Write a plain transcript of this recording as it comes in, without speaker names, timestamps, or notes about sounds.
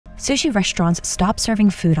Sushi restaurants stopped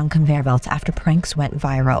serving food on conveyor belts after pranks went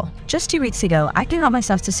viral. Just 2 weeks ago, I can help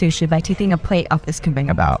myself to sushi by taking a plate off this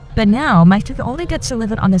conveyor belt. But now, my food only gets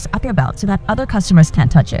delivered on this upper belt so that other customers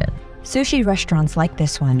can't touch it. Sushi restaurants like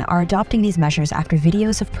this one are adopting these measures after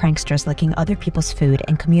videos of pranksters licking other people's food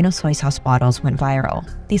in communal soy sauce bottles went viral.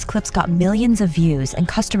 These clips got millions of views and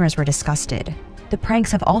customers were disgusted. The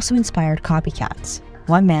pranks have also inspired copycats.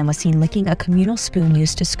 One man was seen licking a communal spoon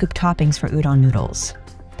used to scoop toppings for udon noodles.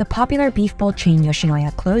 The popular beef bowl chain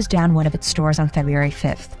Yoshinoya closed down one of its stores on February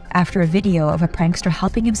 5th, after a video of a prankster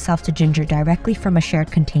helping himself to ginger directly from a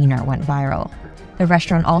shared container went viral. The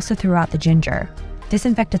restaurant also threw out the ginger,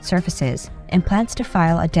 disinfected surfaces, and plans to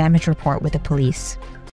file a damage report with the police.